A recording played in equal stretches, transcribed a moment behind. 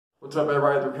What's up,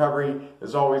 everybody at The Recovery?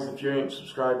 As always, if you ain't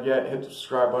subscribed yet, hit the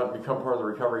subscribe button, become part of the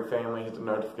Recovery family, hit the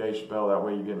notification bell, that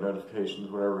way you get notifications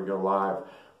whenever we go live.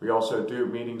 We also do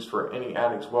meetings for any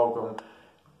addicts welcome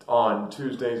on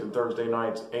Tuesdays and Thursday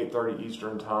nights, 8:30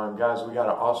 Eastern time. Guys, we got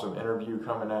an awesome interview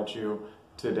coming at you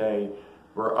today.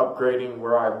 We're upgrading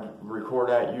where I record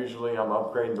at usually. I'm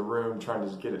upgrading the room, trying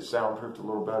to get it soundproofed a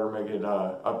little better, make it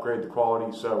upgrade the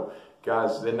quality. So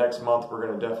guys, the next month we're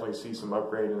going to definitely see some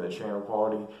upgrade in the channel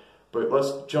quality. But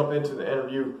let's jump into the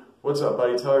interview. What's up,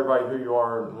 buddy? Tell everybody who you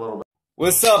are in a little bit.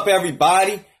 What's up,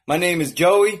 everybody? My name is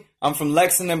Joey. I'm from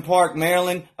Lexington Park,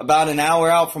 Maryland, about an hour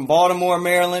out from Baltimore,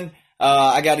 Maryland.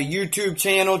 I got a YouTube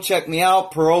channel. Check me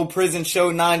out, Parole Prison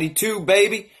Show 92,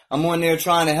 baby. I'm on there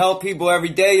trying to help people every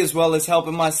day as well as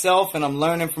helping myself, and I'm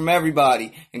learning from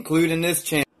everybody, including this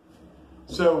channel.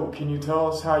 So, can you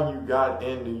tell us how you got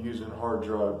into using hard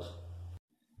drugs?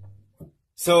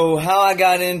 So, how I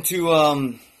got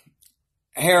into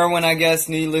heroin, I guess,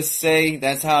 needless to say,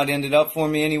 that's how it ended up for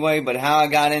me anyway. But how I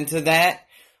got into that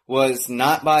was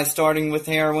not by starting with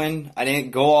heroin. I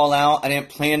didn't go all out. I didn't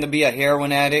plan to be a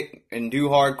heroin addict and do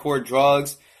hardcore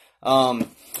drugs. I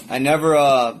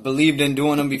never believed in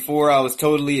doing them before. I was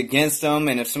totally against them.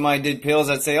 And if somebody did pills,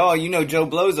 I'd say, oh, you know, Joe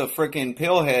Blow's a freaking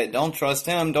pillhead. Don't trust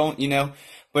him. Don't, you know.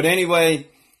 But anyway,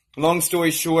 long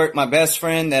story short, my best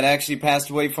friend that actually passed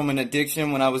away from an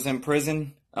addiction when I was in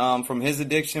prison, from his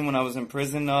addiction when I was in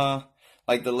prison,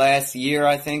 like the last year,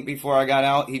 I think, before I got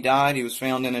out, he died. He was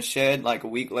found in a shed like a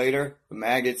week later, with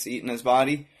maggots eating his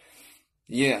body.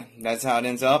 Yeah, that's how it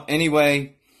ends up.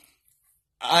 Anyway,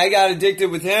 I got addicted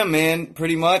with him, man,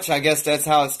 pretty much. I guess that's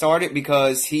how it started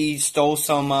because he stole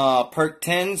some Perk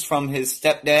 10s from his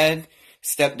stepdad.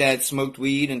 Stepdad smoked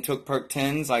weed and took Perk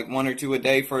 10s, like 1 or 2 a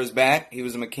day for his back. He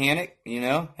was a mechanic, you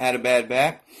know, had a bad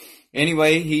back.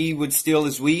 Anyway, he would steal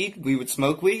his weed. We would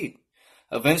smoke weed.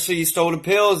 Eventually, he stole the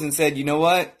pills and said, you know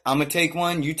what? I'm going to take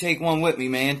one. You take one with me,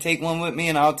 man. Take one with me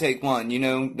and I'll take one. You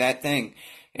know, that thing.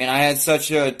 And I had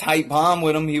such a tight bond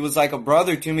with him. He was like a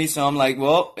brother to me. So I'm like,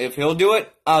 well, if he'll do it,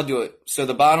 I'll do it. So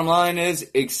the bottom line is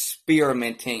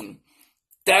experimenting.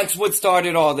 That's what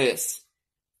started all this.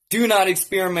 Do not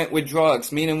experiment with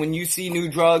drugs. Meaning when you see new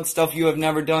drugs, stuff you have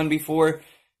never done before,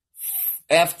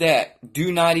 F that.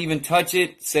 Do not even touch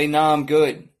it. Say, nah, I'm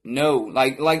good. No.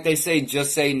 Like they say,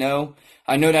 just say no.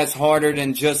 I know that's harder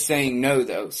than just saying no,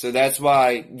 though. So that's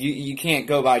why you can't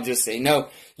go by just say no.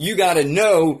 You gotta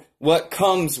know what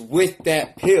comes with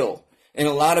that pill. And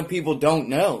a lot of people don't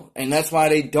know. And that's why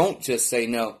they don't just say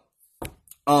no.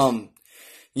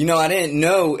 You know, I didn't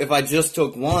know if I just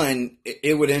took one,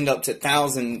 it would end up to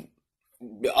 1,000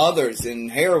 others in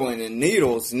heroin and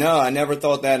needles. No, I never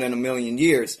thought that in a million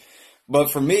years. But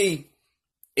for me,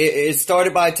 it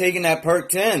started by taking that Perk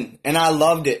 10. And I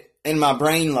loved it. And my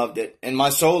brain loved it. And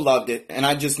my soul loved it. And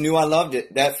I just knew I loved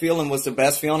it. That feeling was the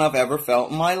best feeling I've ever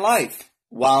felt in my life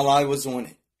while I was on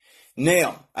it.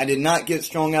 Now, I did not get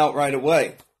strung out right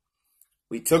away.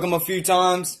 We took them a few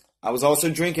times. I was also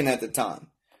drinking at the time.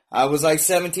 I was like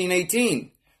 17,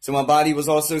 18. So my body was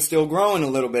also still growing a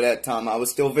little bit at the time. I was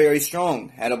still very strong.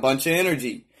 Had a bunch of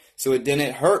energy. So it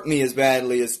didn't hurt me as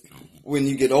badly as when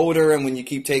you get older and when you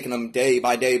keep taking them day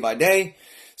by day by day.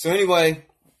 So anyway,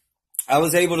 I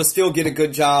was able to still get a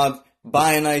good job,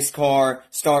 buy a nice car,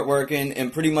 start working,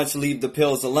 and pretty much leave the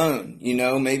pills alone. You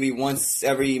know, maybe once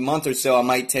every month or so I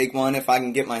might take one if I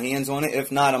can get my hands on it.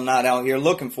 If not, I'm not out here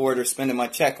looking for it or spending my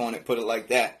check on it, put it like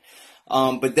that.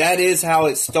 But that is how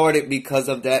it started because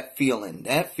of that feeling.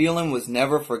 That feeling was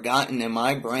never forgotten in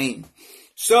my brain.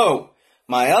 So,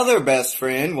 my other best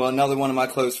friend, well, another one of my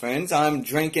close friends, I'm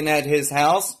drinking at his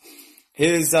house.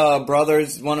 His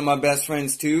brother's one of my best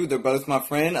friends too. They're both my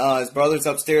friend. His brother's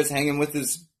upstairs hanging with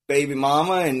his baby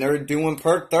mama and they're doing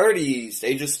Perk 30s.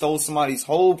 They just stole somebody's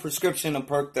whole prescription of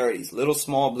Perk 30s, little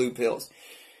small blue pills.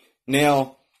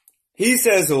 Now, he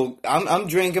says, well, I'm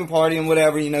drinking, partying,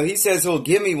 whatever, you know. He says he'll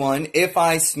give me one if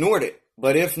I snort it.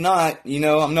 But if not, you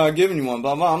know, I'm not giving you one,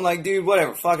 blah, blah. I'm like, dude,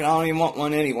 whatever, fuck it, I don't even want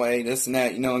one anyway, this and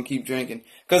that, you know, and keep drinking.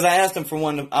 Because I asked him for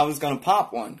one, I was going to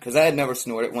pop one, because I had never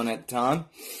snorted one at the time.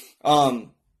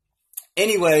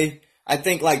 Anyway, I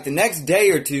think like the next day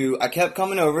or two, I kept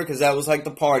coming over, because that was like the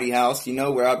party house, you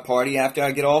know, where I'd party after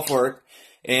I get off work.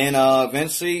 And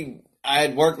eventually, I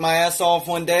had worked my ass off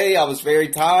one day. I was very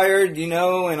tired, you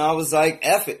know, and I was like,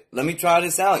 F it. Let me try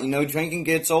this out. You know, drinking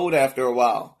gets old after a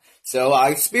while. So I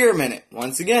experimented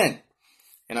once again.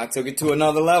 And I took it to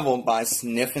another level by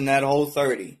sniffing that whole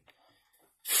 30.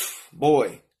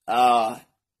 Boy,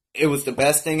 it was the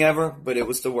best thing ever, but it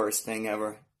was the worst thing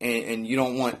ever. And you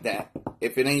don't want that.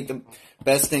 If it ain't the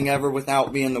best thing ever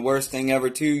without being the worst thing ever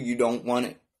too, you don't want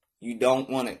it. You don't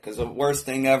want it, because the worst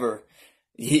thing ever,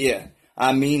 yeah,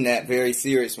 I mean that very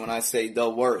serious when I say the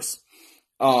worst.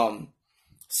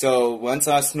 So once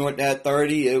I snort that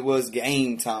 30, it was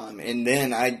game time. And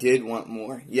then I did want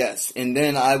more. Yes. And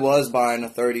then I was buying a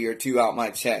 30 or 2 out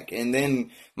my check. And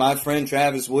then my friend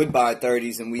Travis would buy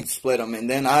 30s and we'd split them. And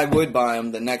then I would buy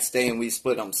them the next day and we'd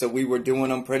split them. So we were doing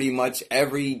them pretty much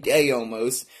every day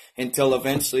almost, until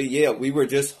eventually, yeah, we were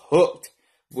just hooked.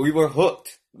 We were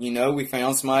hooked. You know, we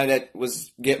found somebody that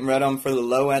was getting rid of them for the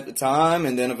low at the time.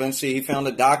 And then eventually he found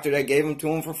a doctor that gave them to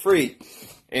him for free.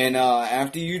 And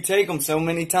after you take them so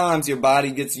many times, your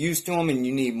body gets used to them and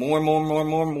you need more.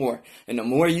 And the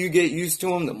more you get used to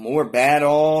them, the more bad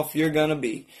off you're going to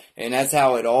be. And that's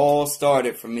how it all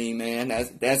started for me, man.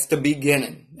 That's the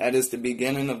beginning. That is the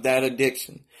beginning of that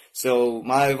addiction. So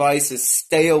my advice is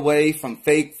stay away from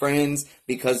fake friends,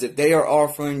 because if they are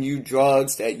offering you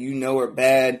drugs that you know are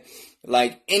bad,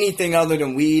 like anything other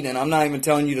than weed, and I'm not even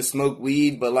telling you to smoke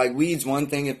weed, but like weed's one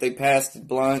thing if they pass the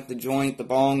blunt, the joint, the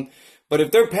bong. But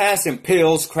if they're passing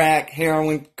pills, crack,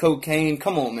 heroin, cocaine,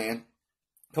 come on, man.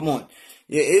 Come on.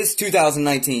 It's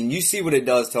 2019. You see what it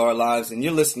does to our lives, and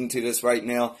you're listening to this right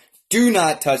now. Do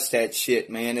not touch that shit,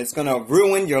 man. It's going to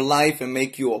ruin your life and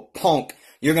make you a punk.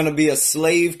 You're going to be a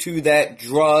slave to that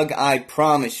drug, I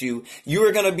promise you. You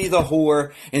are going to be the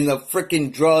whore, and the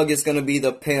freaking drug is going to be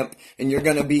the pimp, and you're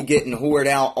going to be getting whored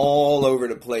out all over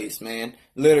the place, man.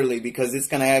 Literally, because it's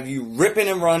going to have you ripping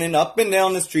and running up and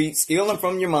down the street, stealing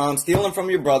from your mom, stealing from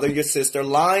your brother, your sister,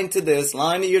 lying to this,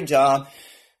 lying to your job.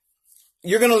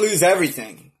 You're going to lose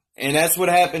everything. And that's what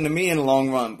happened to me in the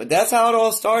long run. But that's how it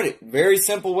all started. Very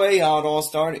simple way how it all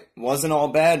started. Wasn't all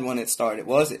bad when it started,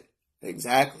 was it?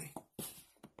 Exactly.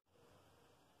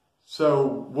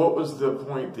 So what was the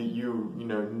point that you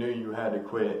knew you had to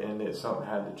quit and that something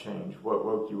had to change? What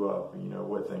woke you up?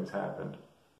 What things happened?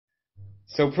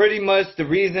 So pretty much the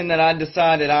reason that I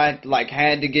decided I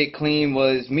had to get clean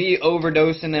was me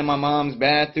overdosing in my mom's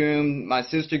bathroom, my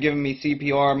sister giving me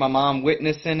CPR, my mom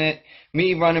witnessing it,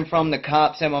 me running from the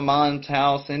cops at my mom's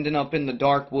house, ending up in the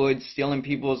dark woods, stealing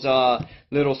people's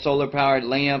little solar-powered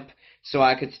lamp so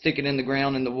I could stick it in the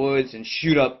ground in the woods and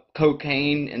shoot up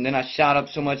cocaine. And then I shot up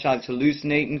so much I was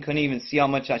hallucinating, couldn't even see how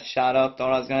much I shot up,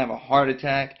 thought I was going to have a heart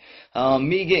attack.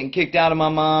 Me getting kicked out of my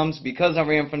mom's because I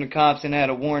ran from the cops and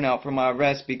had a warrant out for my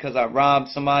arrest because I robbed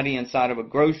somebody inside of a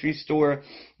grocery store.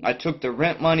 I took the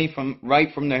rent money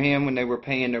right from their hand when they were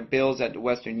paying their bills at the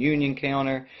Western Union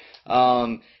counter.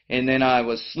 And then I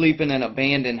was sleeping in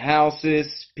abandoned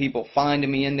houses, people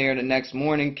finding me in there the next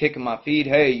morning, kicking my feet,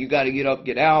 hey, you got to get up,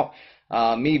 get out.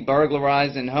 Me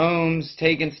burglarizing homes,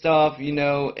 taking stuff,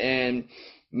 and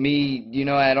me,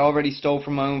 I had already stole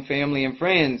from my own family and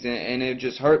friends, and it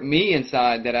just hurt me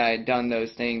inside that I had done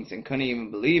those things and couldn't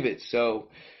even believe it. So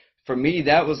for me,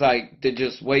 that was like the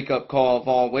just wake-up call of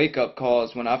all wake-up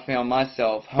calls when I found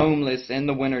myself homeless in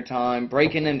the wintertime,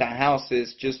 breaking into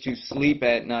houses just to sleep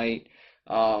at night,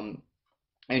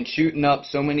 and shooting up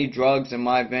so many drugs in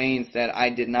my veins that I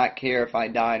did not care if I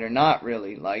died or not,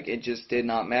 really. Like, it just did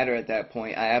not matter at that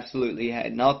point. I absolutely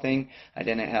had nothing. I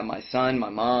didn't have my son, my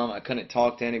mom. I couldn't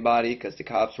talk to anybody because the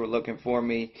cops were looking for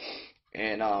me.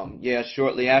 And,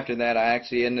 shortly after that, I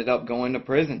actually ended up going to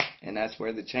prison, and that's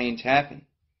where the change happened.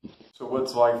 So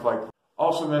what's life like?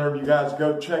 Awesome interview, guys.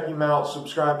 Go check him out.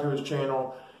 Subscribe to his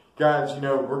channel. Guys,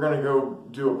 we're going to go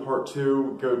do a part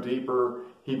 2, go deeper.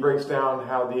 He breaks down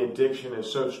how the addiction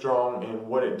is so strong and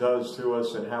what it does to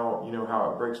us and how, how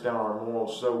it breaks down our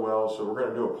morals so well. So we're going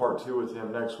to do a part 2 with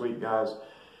him next week, guys.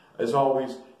 As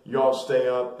always, y'all stay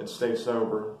up and stay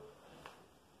sober.